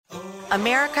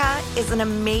America is an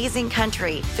amazing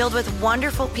country filled with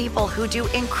wonderful people who do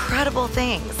incredible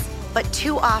things. But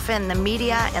too often, the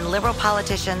media and liberal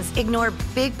politicians ignore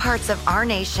big parts of our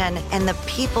nation and the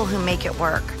people who make it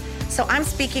work. So I'm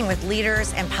speaking with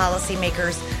leaders and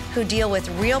policymakers who deal with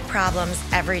real problems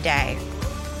every day.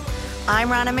 I'm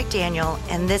Ronna McDaniel,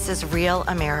 and this is Real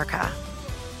America.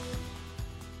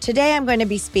 Today, I'm going to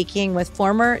be speaking with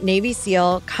former Navy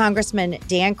SEAL Congressman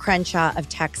Dan Crenshaw of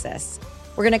Texas.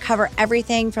 We're going to cover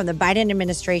everything from the Biden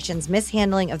administration's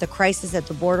mishandling of the crisis at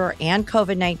the border and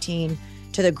COVID-19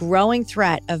 to the growing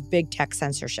threat of big tech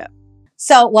censorship.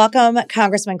 So welcome,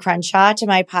 Congressman Crenshaw, to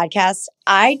my podcast.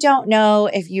 I don't know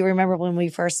if you remember when we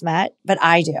first met, but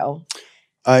I do.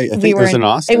 I think it was in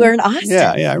Austin. We were in Austin.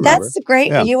 Yeah, I remember. That's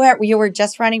great. Yeah. You were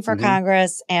just running for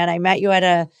Congress, and I met you at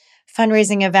a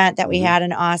fundraising event that we had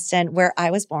in Austin, where I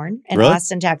was born, in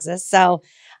Austin, Texas. So,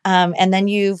 and then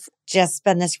you've just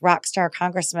been this rock star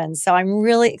congressman. So I'm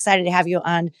really excited to have you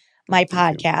on my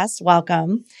podcast.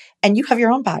 Welcome. And you have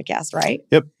your own podcast, right?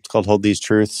 Yep. It's called Hold These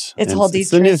Truths. It's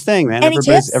the new thing, man. Any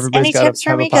tips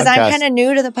for me? Because I'm kind of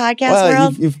new to the podcast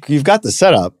world. You've got the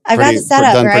setup. I've got the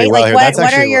setup, right? Well,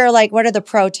 what are the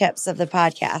pro tips of the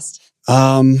podcast?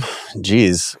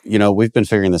 We've been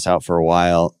figuring this out for a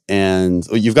while, and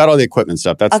you've got all the equipment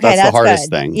stuff. That's the hardest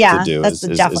thing to do is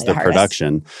the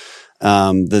production.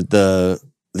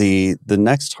 The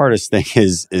next hardest thing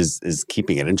is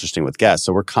keeping it interesting with guests.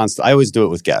 So I always do it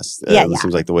with guests. It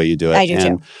seems like the way you do it. I do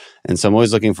too. And so I'm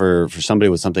always looking for somebody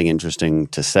with something interesting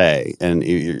to say. And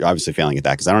you're obviously failing at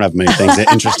that because I don't have many things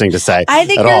interesting to say. I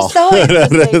think you're so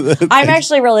interesting. I'm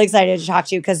actually really excited to talk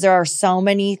to you because there are so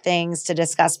many things to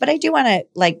discuss. But I do want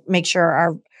to make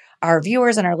sure our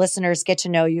viewers and our listeners get to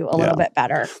know you a little bit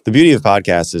better. The beauty of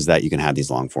podcasts is that you can have these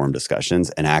long form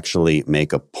discussions and actually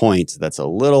make a point that's a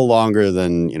little longer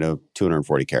than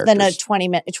 240 characters. Than a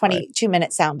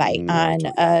 22-minute soundbite on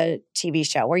a TV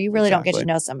show where you really don't get to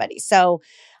know somebody. So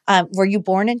were you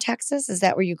born in Texas? Is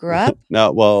that where you grew up?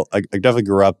 No, well, I definitely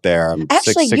grew up there.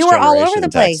 Actually, you were all over the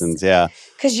place. Texans, yeah.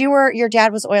 Because your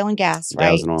dad was oil and gas, right?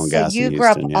 Dad was in oil and gas. So you grew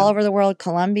up all over the world,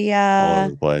 Columbia. All over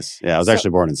the place. Yeah, I was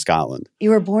actually born in Scotland. You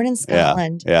were born in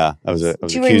Scotland? Yeah. Do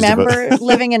you remember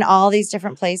living in all these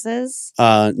different places?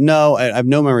 No, I have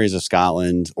no memories of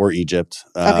Scotland or Egypt.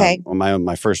 Okay.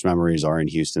 My first memories are in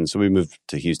Houston. So we moved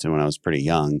to Houston when I was pretty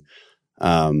young.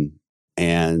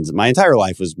 And my entire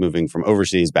life was moving from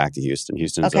overseas back to Houston.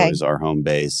 Houston's always our home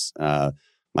base.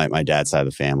 My dad's side of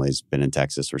the family has been in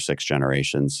Texas for 6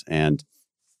 generations. And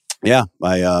my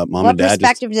mom and dad. What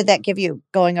perspective did that give you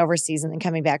going overseas and then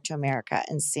coming back to America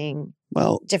and seeing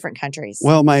different countries?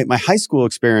 Well, my high school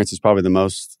experience is probably the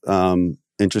most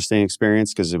interesting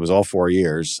experience because it was all 4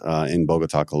 years in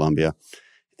Bogota, Colombia.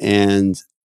 And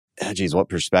what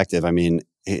perspective? I mean,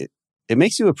 it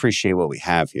makes you appreciate what we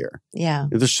have here. Yeah.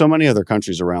 There's so many other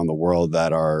countries around the world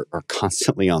that are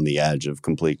constantly on the edge of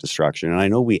complete destruction. And I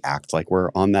know we act like we're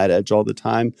on that edge all the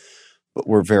time, but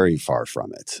we're very far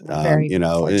from it.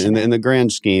 In the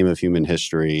grand scheme of human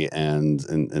history and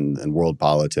world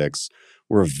politics,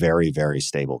 we're a very, very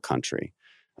stable country.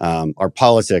 Our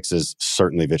politics is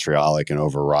certainly vitriolic and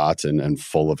overwrought and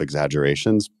full of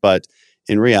exaggerations. But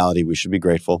in reality, we should be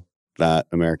grateful that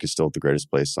America is still the greatest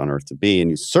place on earth to be.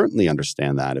 And you certainly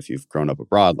understand that if you've grown up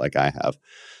abroad like I have.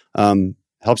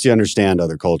 Helps you understand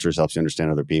other cultures, helps you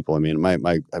understand other people. I mean,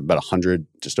 I've about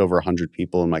just over 100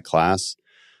 people in my class,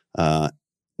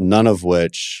 none of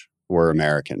which were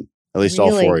American. At least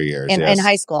all 4 years. In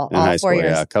high school, in high school, 4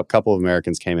 years. Yeah. A couple of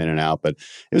Americans came in and out, but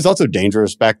it was also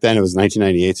dangerous back then. It was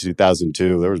 1998 to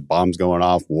 2002. There was bombs going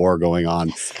off, war going on.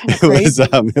 That's kind of crazy.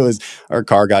 It was our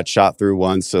car got shot through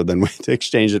once, so then we had to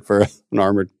exchange it for an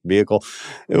armored vehicle.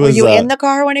 Were you in the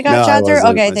car when it got shot through?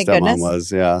 Okay, thank goodness. My stepmom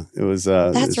was, yeah. It was.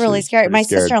 That's really scary. My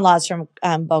sister-in-law is from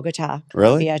Bogota,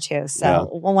 Colombia, too. So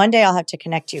one day I'll have to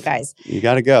connect you guys. You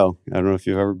got to go. I don't know if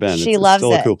you've ever been. She loves it.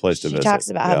 It's still a cool place to visit. She talks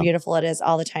about how beautiful it is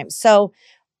all the time. So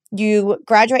you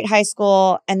graduate high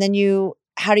school, and then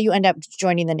how do you end up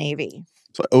joining the Navy?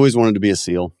 So I always wanted to be a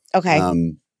SEAL. Okay.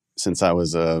 Since I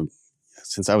was a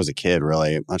kid,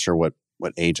 really. I'm not sure what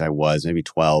age I was, maybe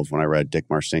 12 when I read Dick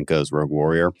Marcinko's Rogue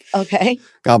Warrior. Okay.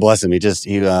 God bless him. He just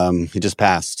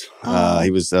passed. He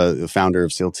was the founder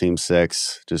of SEAL Team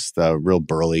 6, just a real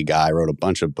burly guy, wrote a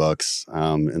bunch of books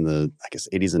in the,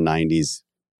 80s and 90s.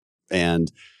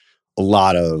 And a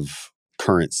lot of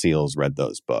current SEALs read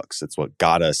those books. It's what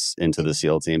got us into the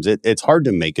SEAL teams. It's hard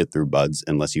to make it through BUD/S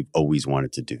unless you've always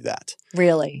wanted to do that.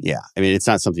 Really? Yeah. I mean, it's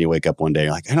not something you wake up one day,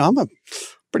 you're like, I'm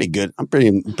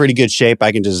pretty good shape.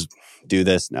 I can just do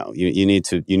this. No, you need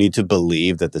to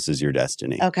believe that this is your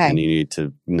destiny. Okay. And you need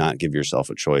to not give yourself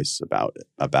a choice about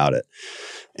it.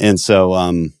 And so,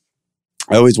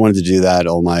 I always wanted to do that.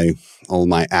 All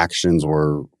my actions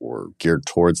were geared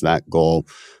towards that goal.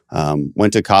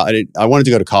 Went to college. I wanted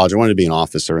to go to college. I wanted to be an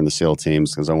officer in the SEAL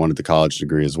teams because I wanted the college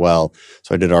degree as well.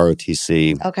 So I did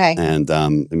ROTC. Okay. And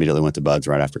immediately went to BUD/S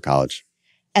right after college.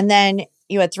 And then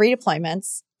you had 3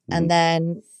 deployments. Mm-hmm. And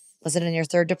then was it in your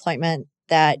 3rd deployment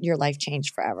that your life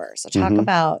changed forever? So talk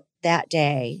about that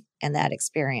day and that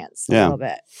experience a little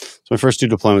bit. So my first 2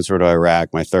 deployments were to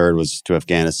Iraq. My 3rd was to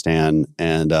Afghanistan,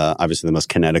 and obviously the most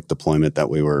kinetic deployment that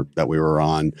we were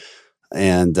on.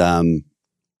 And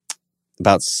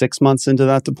about 6 months into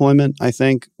that deployment, I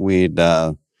think we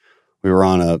were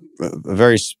on a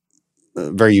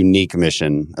very unique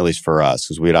mission, at least for us,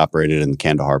 because we had operated in the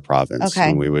Kandahar province,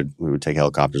 and we would take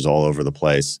helicopters all over the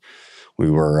place. We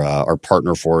were our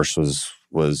partner force was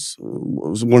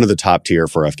one of the top tier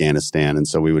for Afghanistan, and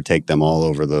so we would take them all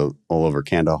over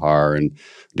Kandahar and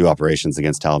do operations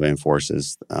against Taliban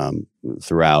forces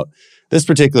throughout. This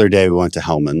particular day, we went to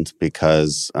Helmand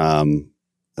because higher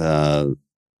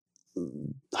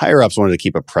ups wanted to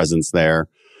keep a presence there.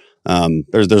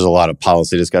 There's a lot of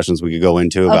policy discussions we could go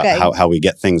into about how we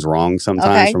get things wrong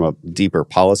sometimes from a deeper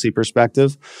policy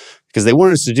perspective, because they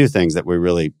wanted us to do things that we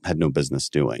really had no business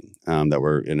doing, that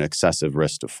were an excessive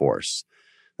risk to force.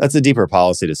 That's a deeper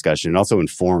policy discussion. It also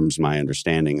informs my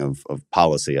understanding of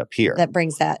policy up here. That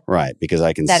brings that right, because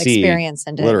I can that see experience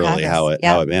into literally how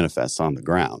it manifests on the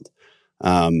ground.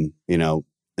 And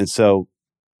so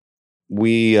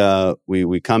we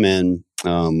come in.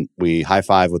 We high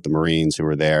five with the Marines who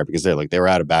were there because they were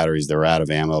out of batteries, they were out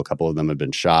of ammo. A couple of them had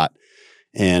been shot,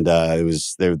 and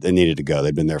they needed to go.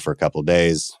 They'd been there for a couple of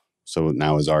days, so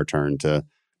now it was our turn to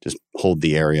just hold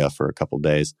the area for a couple of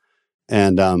days,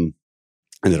 and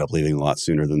ended up leaving a lot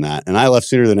sooner than that. And I left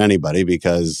sooner than anybody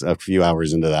because a few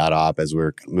hours into that op, as we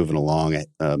were moving along,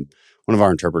 one of our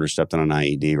interpreters stepped on an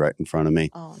IED right in front of me.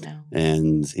 Oh no!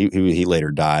 And he later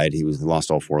died. He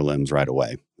lost all 4 limbs right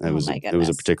away. It was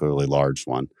a particularly large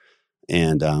one,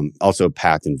 and also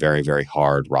packed in very, very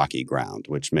hard rocky ground,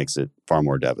 which makes it far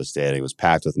more devastating. It was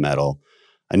packed with metal.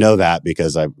 I know that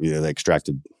because they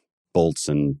extracted bolts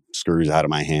and screws out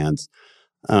of my hands,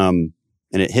 and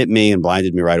it hit me and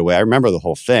blinded me right away. I remember the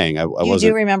whole thing. You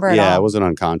do remember it all? Yeah, I wasn't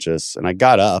unconscious, and I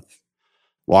got up,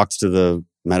 walked to the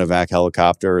medevac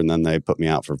helicopter, and then they put me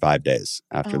out for 5 days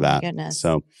after that. My goodness.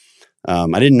 So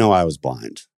I didn't know I was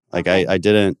blind. Like I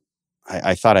didn't.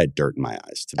 I thought I had dirt in my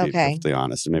eyes, to be perfectly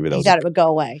honest. And maybe that thought it would go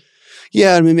away.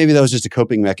 Yeah, I mean, maybe that was just a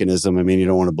coping mechanism. I mean, you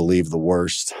don't want to believe the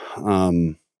worst.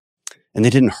 And they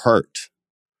didn't hurt.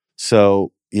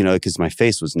 So, because my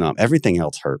face was numb. Everything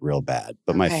else hurt real bad,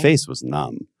 but my face was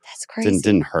numb. That's crazy.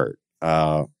 Didn't hurt.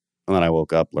 And then I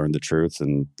woke up, learned the truth,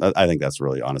 and I think that's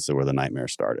really honestly where the nightmare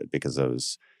started, because I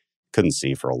couldn't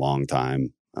see for a long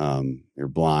time. You're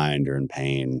blind, you're in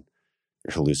pain,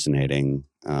 you're hallucinating.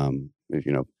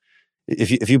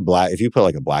 If you put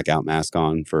like a blackout mask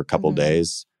on for a couple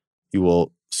days, you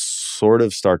will sort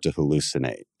of start to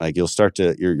hallucinate. Like you'll start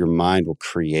to your mind will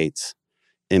create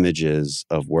images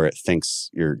of where it thinks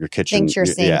your kitchen thinks you're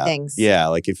seeing things. Yeah,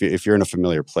 like if you're in a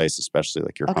familiar place, especially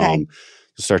like your home,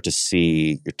 you'll start to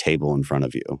see your table in front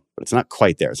of you, but it's not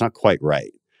quite there. It's not quite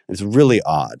right. It's really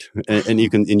odd, and you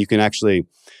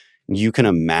can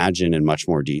imagine in much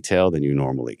more detail than you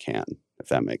normally can, if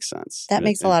that makes sense. That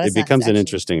makes a lot of sense. It becomes an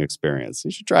interesting experience.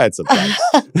 You should try it sometime.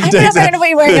 I'm not going to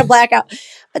be wearing a blackout.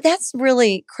 But that's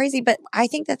really crazy. But I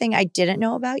think the thing I didn't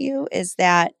know about you is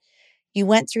that you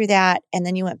went through that and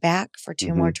then you went back for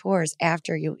 2 more tours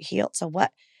after you healed. So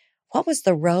what was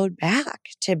the road back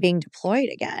to being deployed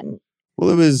again? Well,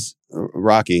 it was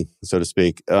rocky, so to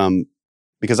speak,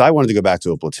 because I wanted to go back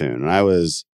to a platoon, and it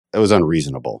was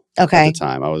unreasonable at the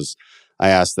time. I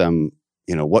asked them,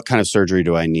 what kind of surgery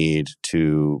do I need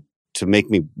to make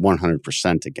me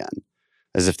 100% again?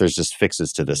 As if there's just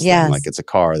fixes to this thing, like it's a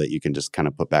car that you can just kind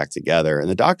of put back together. And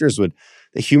the doctors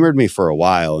they humored me for a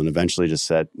while and eventually just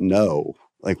said, no,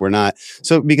 like we're not.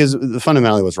 So because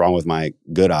fundamentally what's wrong with my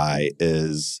good eye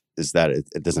is that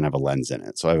it doesn't have a lens in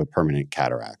it. So I have a permanent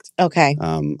cataract. Okay.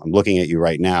 I'm looking at you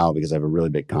right now because I have a really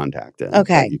big contact in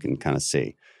that you can kind of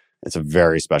see. It's a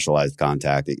very specialized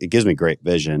contact. It gives me great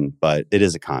vision, but it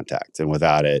is a contact. And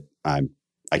without it, I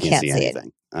can't see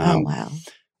anything. Oh, wow.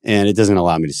 And it doesn't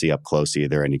allow me to see up close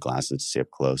either, any glasses to see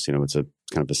up close. It's a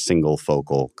kind of a single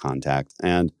focal contact.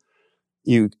 And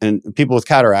people with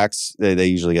cataracts, they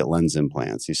usually get lens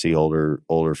implants. You see older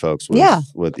folks with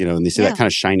and they see that kind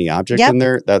of shiny object in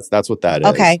there. That's what that is.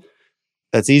 Okay.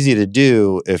 That's easy to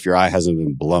do if your eye hasn't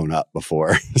been blown up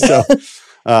before. So,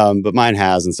 but mine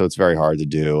has, and so it's very hard to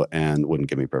do and wouldn't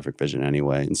give me perfect vision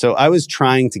anyway. And so I was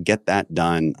trying to get that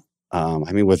done.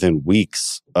 Within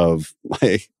weeks of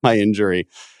my injury,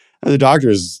 and the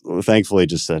doctors thankfully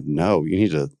just said, "No,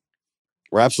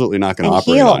 we're absolutely not going to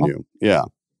operate on you." Yeah,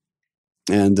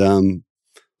 and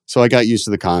so I got used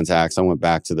to the contacts. I went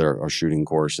back to our shooting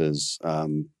courses.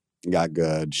 Got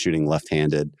good shooting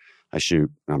left-handed.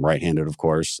 I'm right-handed, of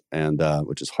course, and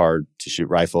which is hard to shoot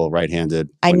rifle right-handed.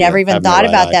 I never even thought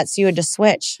about that, so you had to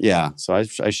switch. Yeah, so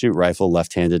I shoot rifle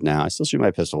left-handed now. I still shoot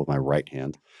my pistol with my right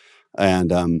hand.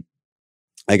 And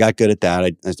I got good at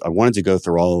that. I wanted to go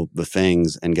through all the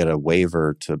things and get a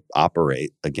waiver to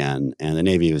operate again, and the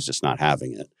Navy was just not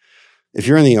having it. If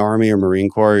you're in the Army or Marine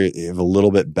Corps, you have a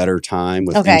little bit better time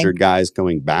with injured guys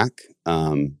going back.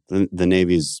 The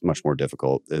Navy is much more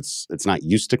difficult. It's not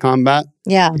used to combat,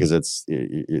 because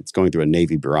it's going through a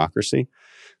Navy bureaucracy,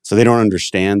 so they don't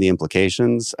understand the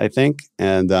implications, I think.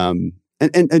 And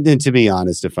to be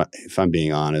honest, if I'm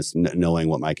being honest, knowing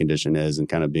what my condition is and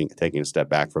kind of taking a step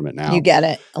back from it now, you get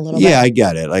it a little bit. Yeah, I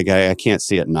get it. Like I can't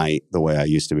see at night the way I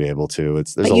used to be able to.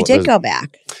 But you did go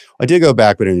back. I did go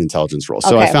back, but in an intelligence role.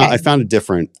 So I found a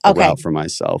different route for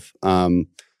myself.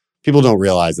 People don't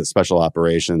realize that special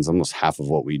operations, almost half of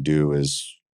what we do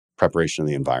is preparation of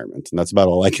the environment, and that's about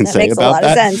all I can say about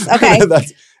that. Makes a lot of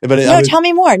sense. Okay, tell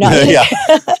me more. No, yeah,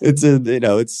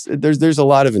 there's a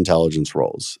lot of intelligence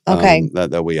roles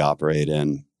that we operate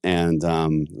in, and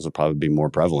this will probably be more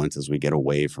prevalent as we get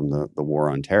away from the war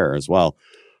on terror as well.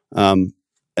 And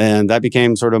that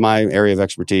became sort of my area of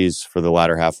expertise for the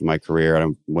latter half of my career. I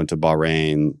went to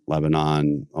Bahrain,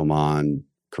 Lebanon, Oman,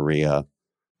 Korea.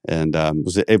 And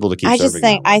was able to keep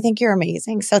serving. I think you're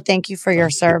amazing. So thank you for your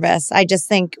service. I just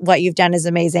think what you've done is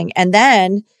amazing. And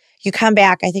then you come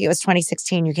back, I think it was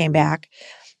 2016, you came back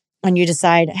and you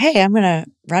decide, hey, I'm going to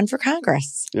run for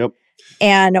Congress. Yep.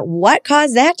 And what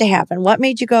caused that to happen? What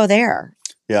made you go there?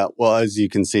 Yeah, well, as you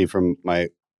can see from my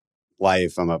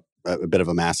life, I'm a bit of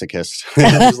a masochist.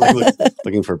 Just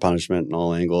looking for punishment in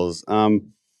all angles.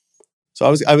 So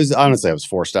I was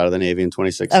forced out of the Navy in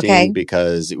 2016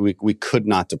 because we could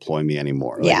not deploy me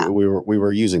anymore. We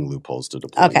were using loopholes to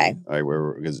deploy. Okay. Me,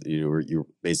 right? Because you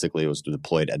basically it was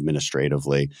deployed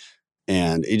administratively,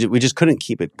 and we just couldn't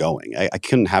keep it going. I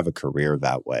couldn't have a career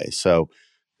that way, so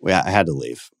I had to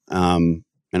leave. And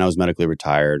I was medically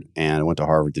retired, and I went to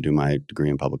Harvard to do my degree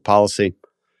in public policy,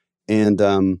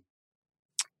 and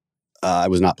I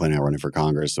was not planning on running for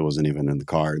Congress. It wasn't even in the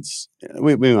cards.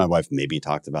 We and my wife maybe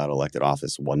talked about elected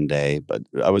office one day, but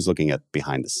I was looking at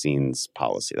behind the scenes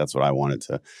policy. That's what I wanted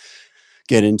to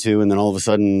get into. And then all of a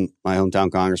sudden, my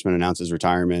hometown congressman announces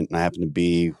retirement, and I happen to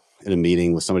be in a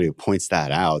meeting with somebody who points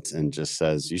that out and just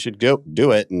says, you should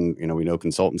do it. And, we know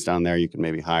consultants down there you can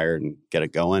maybe hire and get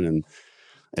it going. And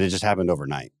it just happened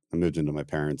overnight. I moved into my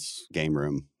parents' game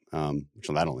room. Which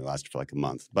that only lasted for like a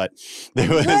month, but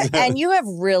and you have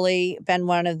really been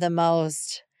one of the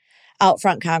most out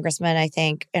front congressmen, I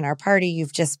think, in our party.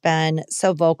 You've just been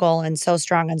so vocal and so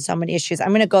strong on so many issues. I'm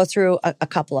going to go through a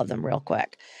couple of them real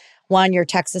quick. One, your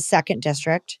Texas 2nd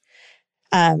District.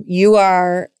 You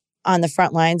are on the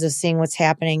front lines of seeing what's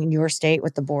happening in your state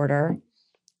with the border.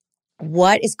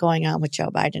 What is going on with Joe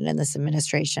Biden and this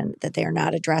administration that they are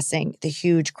not addressing the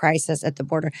huge crisis at the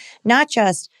border? Not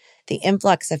just the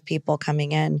influx of people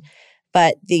coming in,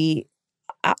 but the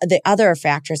other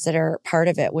factors that are part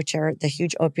of it, which are the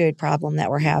huge opioid problem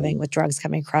that we're having with drugs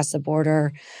coming across the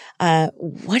border.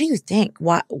 What do you think?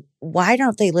 Why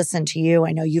don't they listen to you?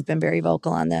 I know you've been very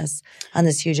vocal on this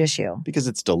huge issue. Because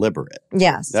it's deliberate.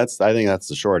 Yes. I think that's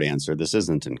the short answer. This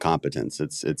isn't incompetence.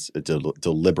 It's a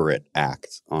deliberate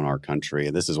act on our country.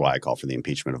 And this is why I call for the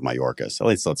impeachment of Mayorkas. At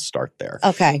least let's start there.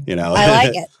 Okay. I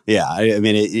like it.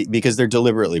 Yeah. Because they're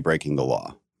deliberately breaking the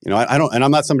law. I don't, and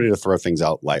I'm not somebody to throw things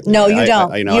out lightly. No, you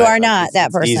don't. You are not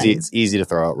that person. It's easy to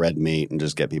throw out red meat and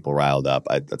just get people riled up.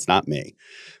 That's not me.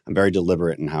 I'm very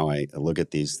deliberate in how I look at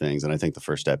these things, and I think the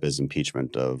first step is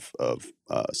impeachment of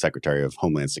Secretary of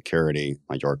Homeland Security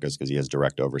Mayorkas, because he has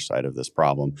direct oversight of this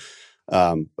problem.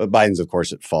 But Biden's, of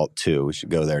course, at fault too. We should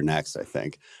go there next, I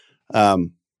think. And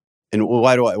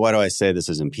why do I say this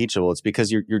is impeachable? It's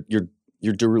because you're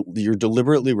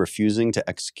deliberately refusing to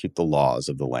execute the laws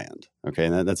of the land. Okay,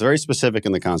 and that's very specific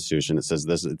in the Constitution. It says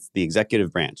this: it's the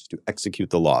executive branch to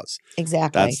execute the laws.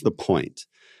 Exactly. That's the point.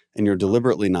 And you're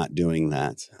deliberately not doing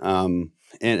that. And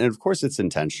of course, it's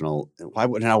intentional. Why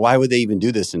would they even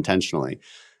do this intentionally?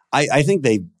 I think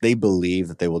they believe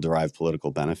that they will derive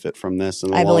political benefit from this in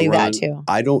the long run. I believe that too.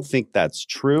 I don't think that's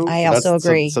true. I also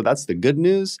agree. So that's the good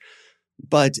news.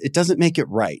 But it doesn't make it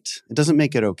right. It doesn't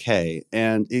make it okay.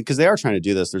 And because they are trying to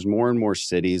do this, there's more and more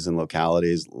cities and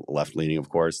localities, left-leaning, of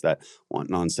course, that want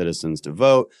non-citizens to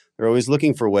vote. They're always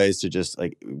looking for ways to just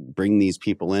like bring these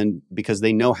people in because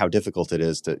they know how difficult it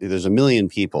is there's 1 million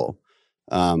people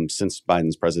since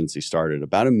Biden's presidency started,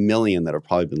 about 1 million that have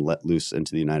probably been let loose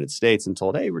into the United States and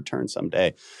told, hey, return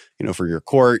someday, for your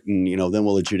court. And, then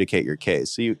we'll adjudicate your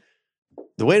case. So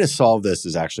the way to solve this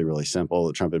is actually really simple.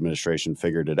 The Trump administration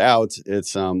figured it out.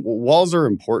 It's walls are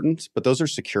important, but those are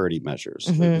security measures.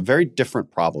 Mm-hmm. A very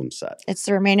different problem set. It's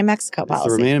the Remain in Mexico policy.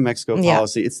 It's the Remain in Mexico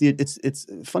policy. It's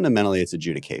fundamentally it's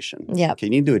adjudication. Yeah. Okay,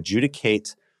 you need to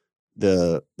adjudicate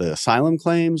the asylum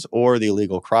claims or the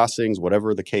illegal crossings,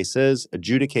 whatever the case is.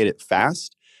 Adjudicate it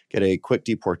fast. Get a quick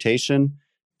deportation.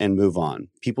 And move on.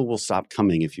 People will stop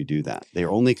coming if you do that.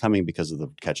 They're only coming because of the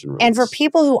catch and release. And for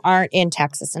people who aren't in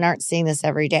Texas and aren't seeing this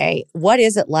every day, what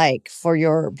is it like for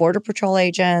your Border Patrol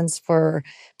agents, for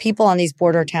people on these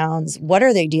border towns? What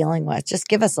are they dealing with? Just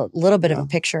give us a little bit of a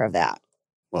picture of that.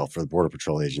 Well, for the Border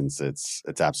Patrol agents, it's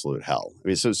absolute hell. I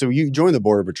mean, so you join the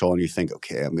Border Patrol and you think,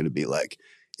 okay, I'm going to be like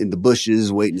in the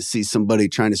bushes waiting to see somebody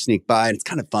trying to sneak by. And it's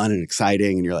kind of fun and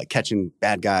exciting. And you're like catching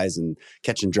bad guys and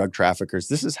catching drug traffickers.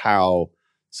 This is how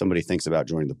somebody thinks about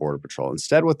joining the Border Patrol.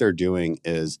 Instead, what they're doing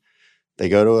is they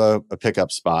go to a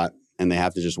pickup spot and they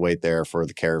have to just wait there for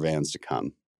the caravans to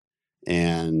come.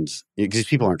 And because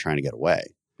people aren't trying to get away.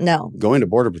 No. Going to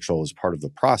Border Patrol is part of the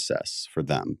process for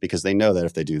them because they know that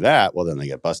if they do that, well, then they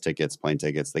get bus tickets, plane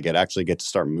tickets. They actually get to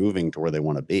start moving to where they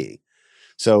want to be.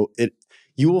 So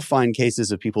you will find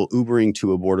cases of people Ubering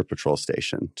to a Border Patrol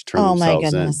station to turn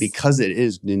themselves in because it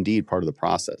is indeed part of the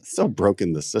process. It's so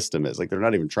broken the system is. Like they're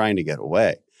not even trying to get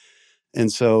away.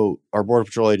 And so our Border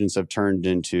Patrol agents have turned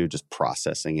into just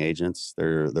processing agents.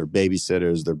 They're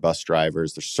babysitters, they're bus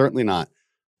drivers. They're certainly not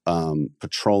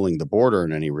patrolling the border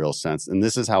in any real sense. And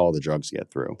this is how all the drugs get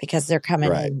through. Because they're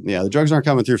coming in. Yeah, the drugs aren't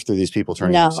coming through these people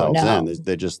turning themselves in.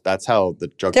 They just, that's how the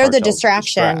drug cartels They're the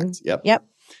distraction. Yep.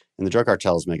 And the drug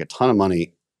cartels make a ton of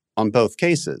money on both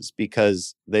cases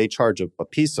because they charge a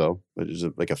piso, which is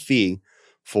like a fee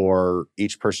for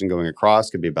each person going across.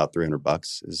 Could be about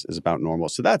 $300 is about normal.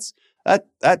 So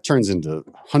that turns into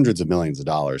hundreds of millions of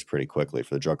dollars pretty quickly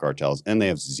for the drug cartels, and they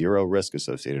have zero risk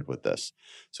associated with this.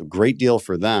 So great deal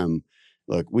for them.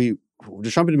 Look, the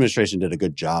Trump administration did a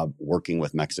good job working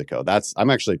with Mexico.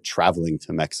 I'm actually traveling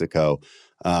to Mexico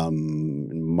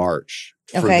in March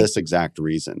for this exact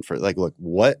reason. For like, look,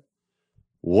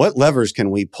 what levers can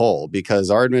we pull?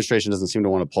 Because our administration doesn't seem to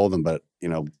want to pull them, but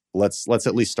let's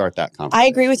at least start that conversation. I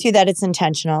agree with you that it's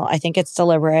intentional. I think it's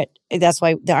deliberate. That's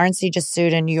why the RNC just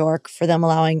sued in New York for them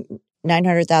allowing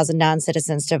 900,000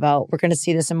 non-citizens to vote. We're going to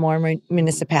see this in more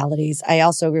municipalities. I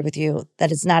also agree with you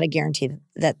that it's not a guarantee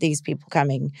that these people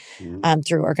coming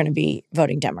through are going to be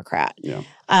voting Democrat.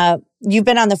 Yeah. You've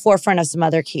been on the forefront of some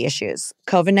other key issues.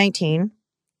 COVID-19.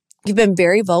 You've been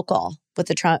very vocal with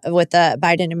the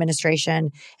Biden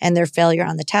administration and their failure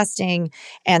on the testing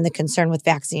and the concern with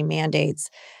vaccine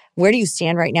mandates. Where do you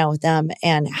stand right now with them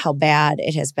and how bad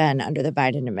it has been under the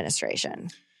Biden administration?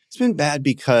 It's been bad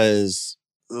because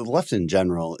the left in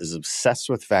general is obsessed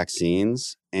with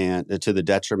vaccines and to the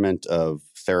detriment of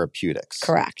therapeutics.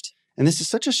 Correct. And this is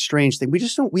such a strange thing.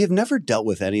 We have never dealt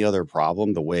with any other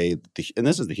problem the way, and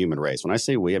this is the human race. When I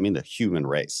say we, I mean the human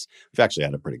race. We've actually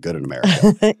had it pretty good in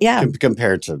America. Yeah.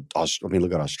 Compared to,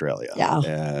 look at Australia. Yeah.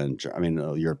 And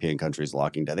European countries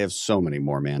locking down. They have so many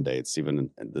more mandates, even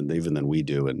than we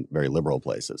do in very liberal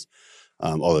places.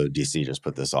 Although DC just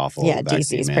put this awful vaccine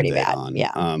DC is mandate pretty bad. on.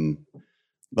 Yeah.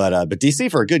 But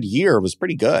DC for a good year was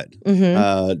pretty good,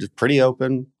 pretty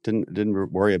open.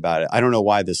 Didn't worry about it. I don't know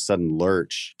why this sudden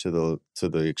lurch to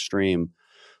the extreme,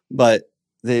 but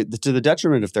to the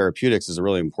detriment of therapeutics is a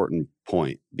really important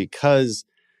point because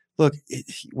look,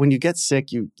 when you get sick,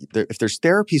 if there's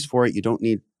therapies for it, you don't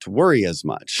need to worry as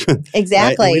much.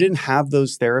 Exactly. Right? We didn't have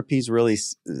those therapies really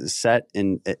set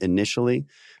initially,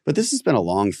 but this has been a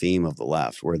long theme of the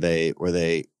left where they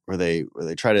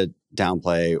try to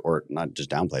downplay, or not just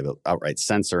downplay, but outright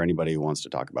censor anybody who wants to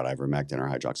talk about ivermectin or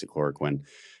hydroxychloroquine.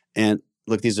 And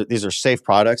look, these are safe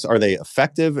products. Are they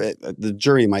effective? The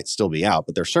jury might still be out,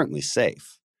 but they're certainly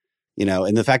safe.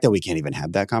 And the fact that we can't even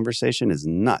have that conversation is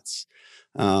nuts.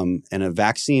 And a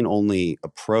vaccine-only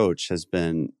approach has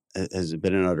been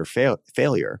an utter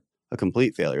failure, a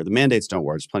complete failure. The mandates don't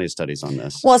work. There's plenty of studies on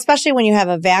this. Well, especially when you have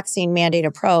a vaccine mandate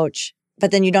approach,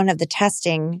 but then you don't have the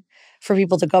testing for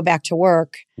people to go back to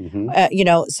work.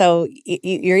 So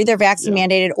you're either vaccine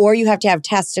mandated or you have to have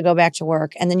tests to go back to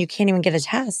work, and then you can't even get a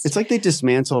test. It's like they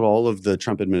dismantled all of the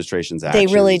Trump administration's actions.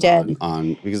 They really did.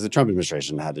 Because the Trump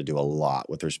administration had to do a lot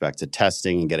with respect to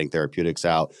testing and getting therapeutics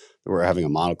out. We're having a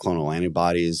monoclonal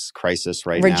antibodies crisis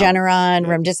right now. Regeneron,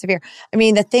 Remdesivir. I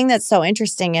mean, the thing that's so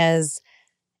interesting is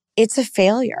it's a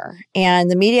failure,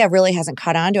 and the media really hasn't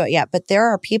caught on to it yet. But there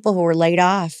are people who were laid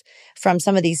off from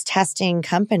some of these testing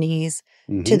companies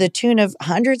to the tune of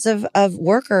hundreds of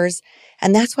workers.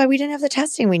 And that's why we didn't have the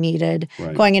testing we needed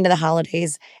going into the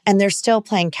holidays. And they're still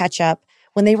playing catch up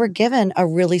when they were given a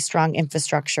really strong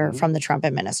infrastructure from the Trump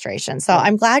administration. So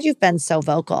I'm glad you've been so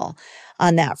vocal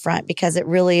on that front, because it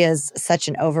really is such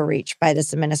an overreach by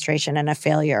this administration and a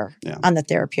failure on the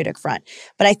therapeutic front.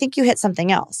 But I think you hit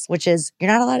something else, which is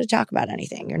you're not allowed to talk about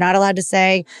anything. You're not allowed to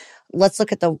say, let's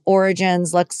look at the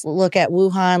origins. Let's look at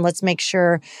Wuhan. Let's make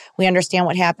sure we understand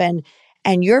what happened.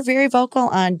 And you're very vocal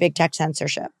on big tech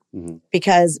censorship,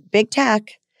 because big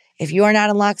tech, if you are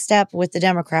not in lockstep with the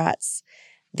Democrats,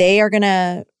 they are going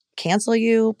to cancel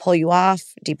you, pull you off,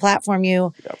 deplatform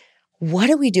you. Yep. What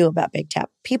do we do about big tech?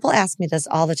 People ask me this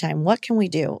all the time. What can we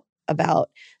do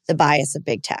about the bias of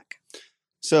big tech?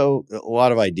 So a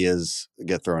lot of ideas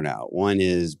get thrown out. One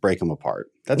is break them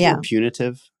apart. That's more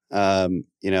punitive.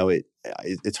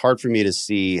 It's hard for me to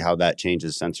see how that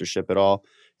changes censorship at all.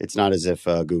 It's not as if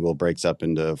Google breaks up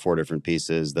into 4 different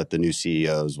pieces that the new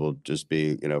CEOs will just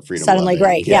be, freedom suddenly loving.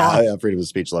 Great. Yeah. Freedom of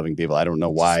speech loving people. I don't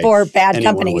know why for bad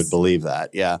anyone companies would believe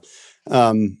that. Yeah.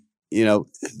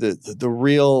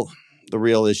 The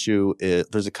real issue is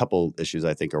there's a couple issues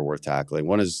I think are worth tackling.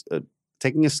 One is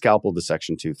taking a scalpel to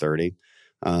Section 230.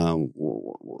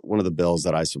 One of the bills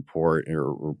that I support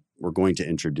or we're going to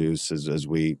introduce as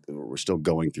we're still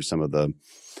going through some of the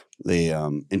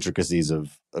intricacies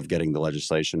of getting the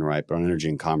legislation right. But on energy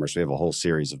and commerce, we have a whole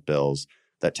series of bills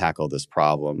that tackle this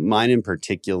problem. Mine in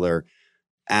particular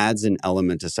adds an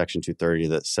element to Section 230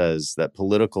 that says that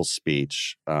political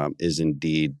speech is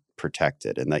indeed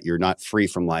protected and that you're not free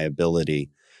from liability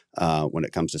when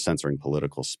it comes to censoring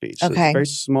political speech. So it's a very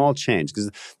small change because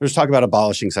there's talk about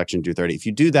abolishing Section 230. If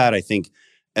you do that, I think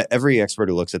every expert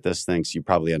who looks at this thinks you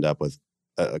probably end up with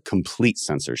a complete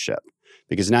censorship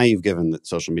because now you've given the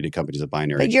social media companies a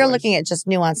binary choice. But you're looking at just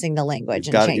nuancing the language.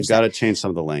 You've got to change some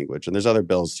of the language. And there's other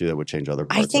bills, too, that would change other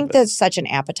parts I think of it. there's such an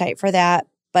appetite for that.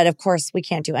 But of course, we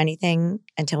can't do anything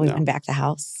until we win back the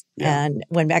House and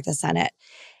win back the Senate.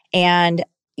 And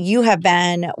you have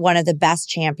been one of the best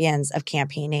champions of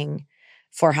campaigning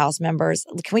for House members.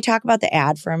 Can we talk about the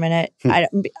ad for a minute?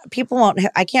 People won't.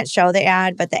 I can't show the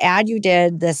ad, but the ad you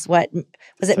did. This what was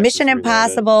it? Texas Mission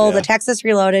Impossible, the Texas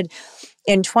Reloaded,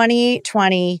 in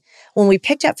 2020 when we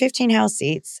picked up 15 House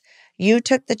seats. You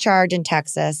took the charge in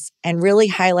Texas and really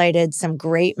highlighted some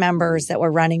great members that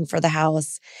were running for the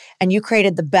House, and you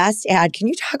created the best ad. Can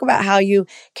you talk about how you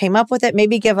came up with it?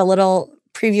 Maybe give a little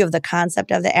preview of the concept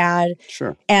of the ad.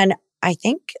 Sure. And I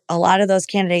think a lot of those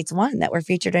candidates won that were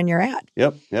featured in your ad.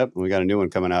 Yep. We got a new one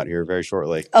coming out here very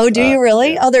shortly. Oh, do you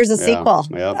really? Oh, there's a sequel.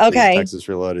 Yep. Okay. Texas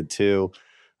Reloaded 2.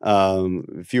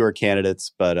 Fewer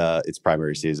candidates, but it's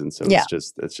primary season, so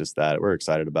it's just that we're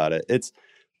excited about it.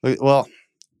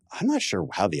 I'm not sure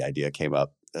how the idea came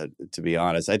up. To be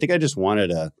honest, I think I just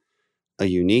wanted a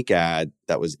unique ad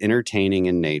that was entertaining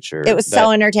in nature. It was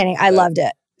so entertaining. I loved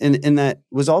it, and that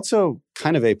was also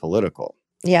kind of apolitical.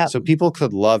 Yeah. So people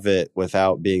could love it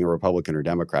without being a Republican or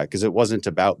Democrat because it wasn't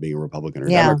about being a Republican or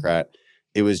Democrat.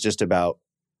 It was just about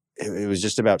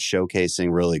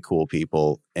showcasing really cool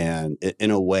people and in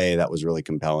a way that was really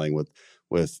compelling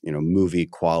with movie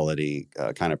quality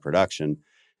kind of production.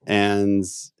 And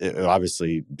it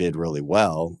obviously did really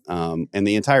well. And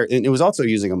it was also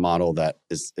using a model that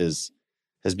has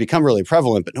become really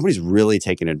prevalent, but nobody's really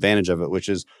taken advantage of it, which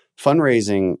is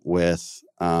fundraising with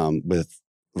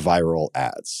viral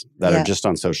ads that are just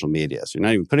on social media. So you're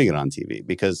not even putting it on TV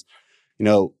because,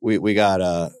 we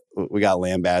got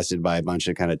lambasted by a bunch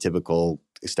of kind of typical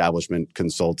establishment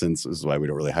consultants. This is why we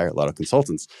don't really hire a lot of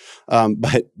consultants.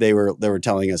 But they were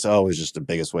telling us, it was just the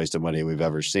biggest waste of money we've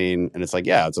ever seen. And it's like,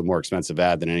 it's a more expensive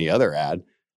ad than any other ad,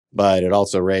 but it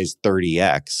also raised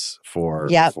 30x for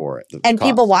it. And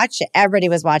people watch it. Everybody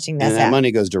was watching this. And that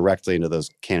money goes directly into those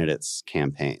candidates'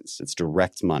 campaigns. It's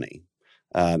direct money.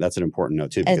 That's an important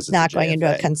note too. Because it's not going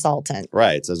into a consultant,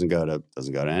 right? It doesn't go to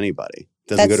anybody.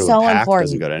 It doesn't go to a PAC.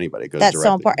 Doesn't go to anybody. It goes That's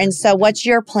so important. And so, what's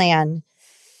your plan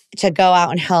to go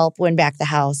out and help win back the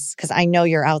House? Because I know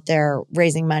you're out there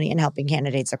raising money and helping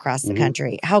candidates across the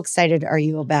country. How excited are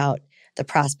you about the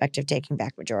prospect of taking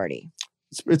back majority?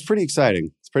 It's pretty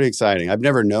exciting. pretty exciting. I've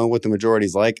never known what the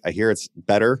majority's like. I hear it's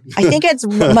better. I think it's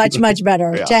much, much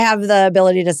better to have the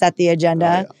ability to set the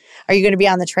agenda. Are you going to be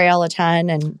on the trail a ton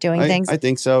and doing things? I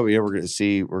think so. Yeah, we're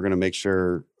going to make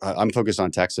sure. I'm focused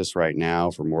on Texas right now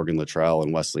for Morgan Luttrell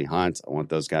and Wesley Hunt. I want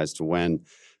those guys to win.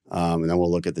 And then we'll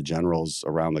look at the generals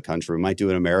around the country. We might do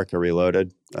an America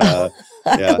Reloaded. Yeah,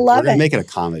 we're going to make it a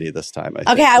comedy this time.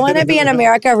 I want to be in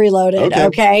America Reloaded.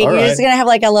 Okay. You're just going to have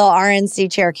like a little RNC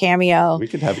chair cameo. We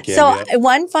could have a cameo. So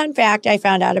one fun fact I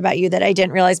found out about you that I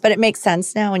didn't realize, but it makes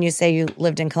sense now when you say you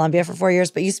lived in Colombia for 4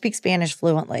 years, but you speak Spanish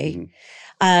fluently.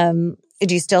 Mm-hmm.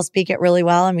 Do you still speak it really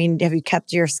well? I mean, have you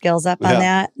kept your skills up on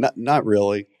that? Not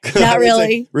really. Not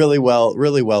really? Really well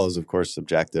is, of course,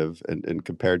 subjective. And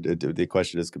compared to, the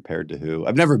question is compared to who?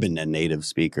 I've never been a native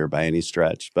speaker by any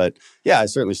stretch. But yeah, I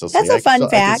certainly still That's a fun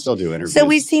fact. I can still do interviews. So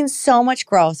we've seen so much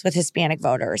growth with Hispanic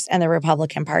voters and the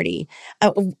Republican Party.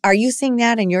 Are you seeing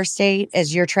that in your state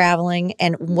as you're traveling?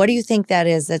 And what do you think that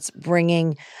is that's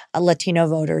bringing Latino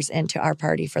voters into our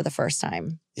party for the first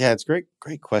time? Yeah, it's a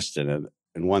great question.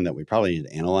 And one that we probably need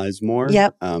to analyze more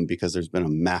because there's been a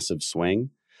massive swing.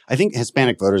 I think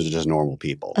Hispanic voters are just normal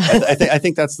people. I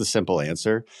think that's the simple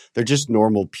answer. They're just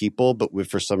normal people, but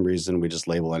for some reason, we just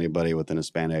label anybody with an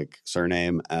Hispanic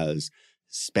surname as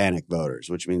Hispanic voters,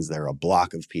 which means they're a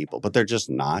block of people. But they're just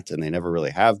not, and they never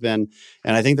really have been.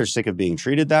 And I think they're sick of being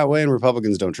treated that way, and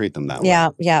Republicans don't treat them that way.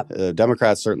 Yeah.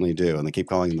 Democrats certainly do, and they keep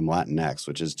calling them Latinx,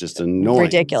 which is just annoying.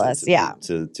 Ridiculous,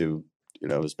 to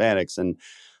Hispanics. And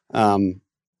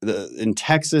in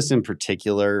Texas, in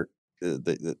particular,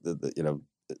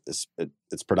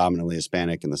 it's predominantly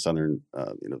Hispanic in the southern,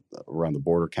 around the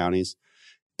border counties,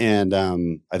 and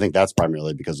I think that's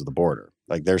primarily because of the border.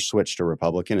 Like their switch to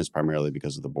Republican is primarily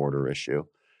because of the border issue,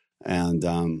 and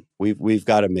we've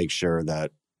got to make sure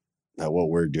that what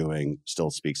we're doing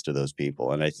still speaks to those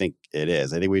people, and I think it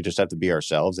is. I think we just have to be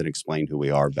ourselves and explain who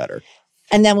we are better.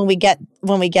 And then when we get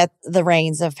the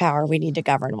reins of power, we need to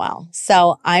govern well.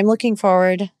 So I'm looking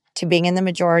forward to being in the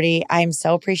majority. I'm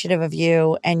so appreciative of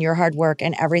you and your hard work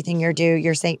and everything you do,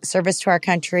 your service to our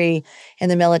country in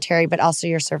the military, but also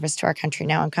your service to our country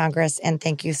now in Congress. And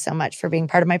thank you so much for being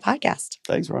part of my podcast.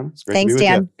 Thanks, Ronna. It's great Thanks, to be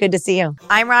Dan. with you. Good to see you.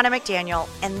 I'm Ronna McDaniel,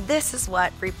 and this is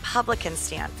what Republicans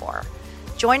stand for.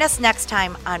 Join us next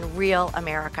time on Real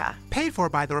America. Paid for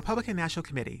by the Republican National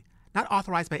Committee. Not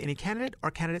authorized by any candidate or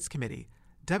candidates committee.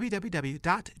 www.gop.com.